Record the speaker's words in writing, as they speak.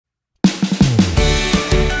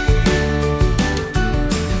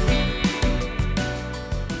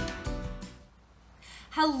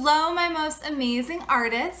Hello, my most amazing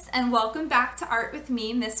artists, and welcome back to Art with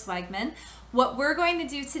me, Miss Wegman. What we're going to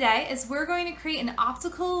do today is we're going to create an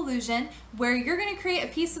optical illusion where you're going to create a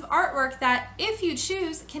piece of artwork that, if you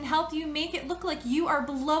choose, can help you make it look like you are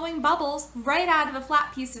blowing bubbles right out of a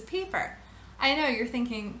flat piece of paper. I know you're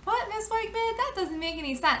thinking, what, Miss Wegman? That doesn't make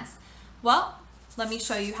any sense. Well, let me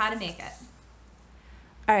show you how to make it.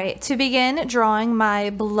 All right, to begin drawing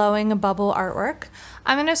my blowing bubble artwork,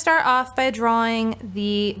 I'm going to start off by drawing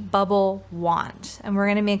the bubble wand, and we're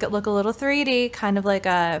going to make it look a little 3D, kind of like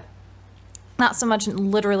a, not so much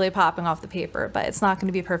literally popping off the paper, but it's not going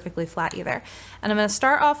to be perfectly flat either. And I'm going to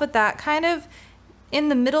start off with that kind of in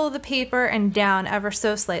the middle of the paper and down ever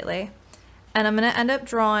so slightly. And I'm going to end up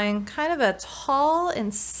drawing kind of a tall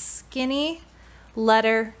and skinny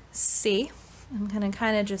letter C. I'm going to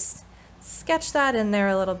kind of just sketch that in there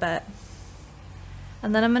a little bit.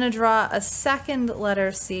 And then I'm going to draw a second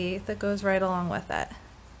letter C that goes right along with it.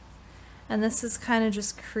 And this is kind of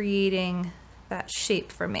just creating that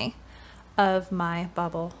shape for me of my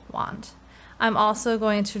bubble wand. I'm also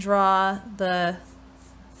going to draw the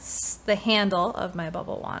handle of my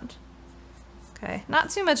bubble wand. Okay,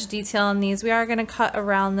 not too much detail in these. We are going to cut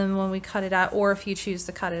around them when we cut it out, or if you choose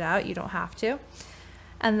to cut it out, you don't have to.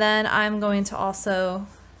 And then I'm going to also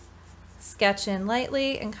sketch in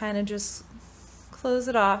lightly and kind of just close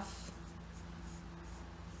it off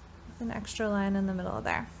with an extra line in the middle of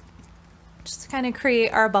there, just to kind of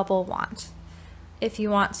create our bubble wand. If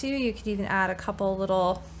you want to, you could even add a couple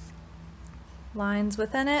little lines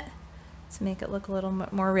within it to make it look a little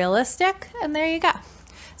more realistic, and there you go.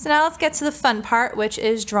 So now let's get to the fun part, which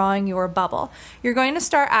is drawing your bubble. You're going to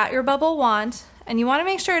start at your bubble wand, and you want to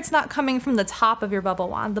make sure it's not coming from the top of your bubble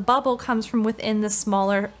wand. The bubble comes from within the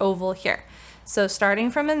smaller oval here. So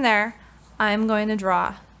starting from in there, I'm going to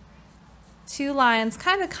draw two lines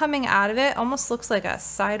kind of coming out of it. Almost looks like a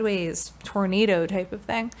sideways tornado type of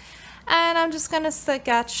thing. And I'm just going to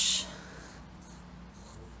sketch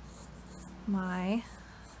my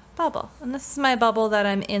bubble. And this is my bubble that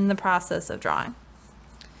I'm in the process of drawing.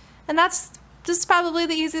 And that's just probably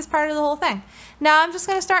the easiest part of the whole thing. Now I'm just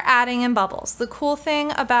going to start adding in bubbles. The cool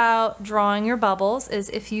thing about drawing your bubbles is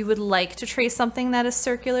if you would like to trace something that is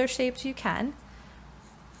circular shaped, you can.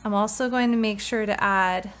 I'm also going to make sure to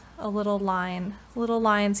add a little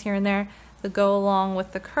lines here and there that go along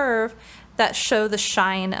with the curve that show the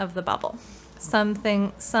shine of the bubble.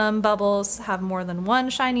 Some bubbles have more than one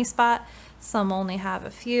shiny spot, some only have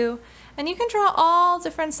a few, and you can draw all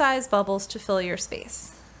different size bubbles to fill your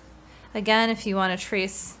space. Again, if you want to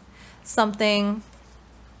trace something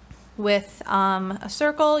with a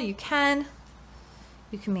circle, you can.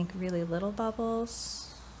 You can make really little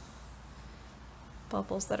bubbles,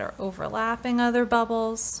 bubbles that are overlapping other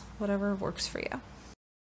bubbles, whatever works for you.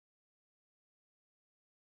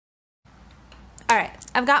 All right,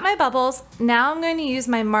 I've got my bubbles. Now I'm going to use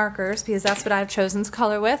my markers because that's what I've chosen to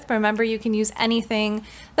color with. But remember, you can use anything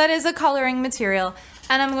that is a coloring material.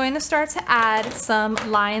 And I'm going to start to add some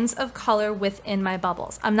lines of color within my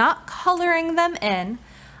bubbles. I'm not coloring them in.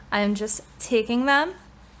 I'm just taking them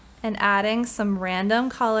and adding some random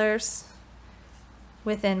colors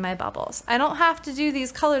within my bubbles. I don't have to do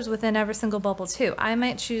these colors within every single bubble too. I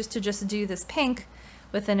might choose to just do this pink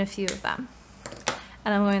within a few of them.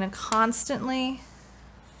 And I'm going to constantly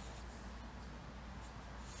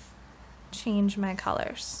change my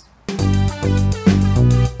colors.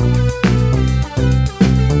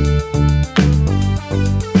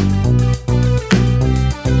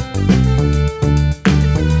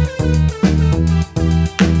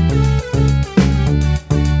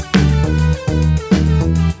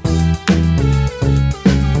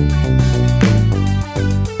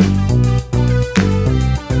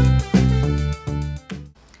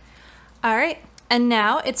 And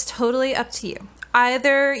now it's totally up to you.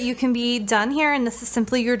 Either you can be done here and this is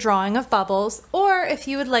simply your drawing of bubbles, or if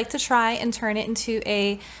you would like to try and turn it into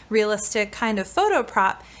a realistic kind of photo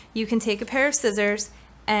prop, you can take a pair of scissors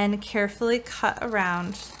and carefully cut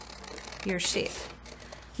around your shape.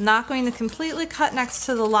 I'm not going to completely cut next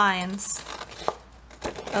to the lines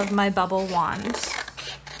of my bubble wand.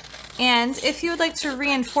 And if you would like to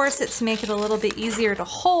reinforce it to make it a little bit easier to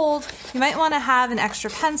hold, you might want to have an extra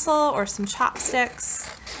pencil or some chopsticks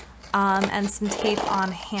and some tape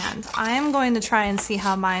on hand. I am going to try and see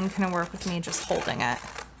how mine can work with me just holding it.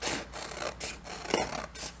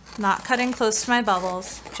 Not cutting close to my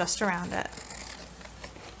bubbles, just around it.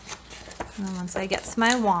 And then once I get to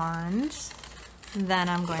my wand, then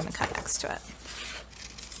I'm going to cut next to it.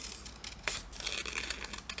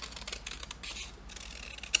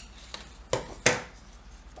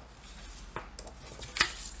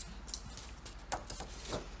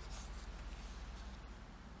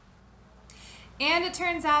 And it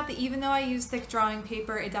turns out that even though I used thick drawing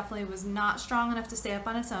paper, it definitely was not strong enough to stay up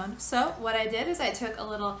on its own. So what I did is I took a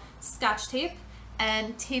little Scotch tape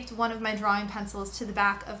and taped one of my drawing pencils to the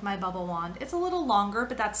back of my bubble wand. It's a little longer,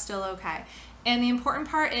 but that's still okay. And the important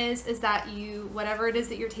part is that you, whatever it is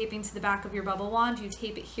that you're taping to the back of your bubble wand, you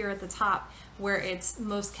tape it here at the top where it's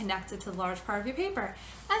most connected to the large part of your paper.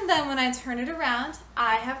 And then when I turn it around,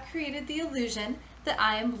 I have created the illusion that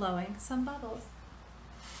I am blowing some bubbles.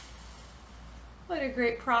 What a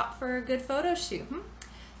great prop for a good photo shoot.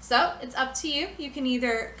 So it's up to you. You can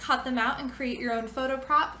either cut them out and create your own photo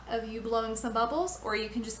prop of you blowing some bubbles, or you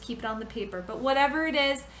can just keep it on the paper. But whatever it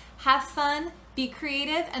is, have fun, be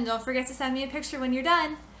creative, and don't forget to send me a picture when you're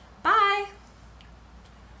done. Bye!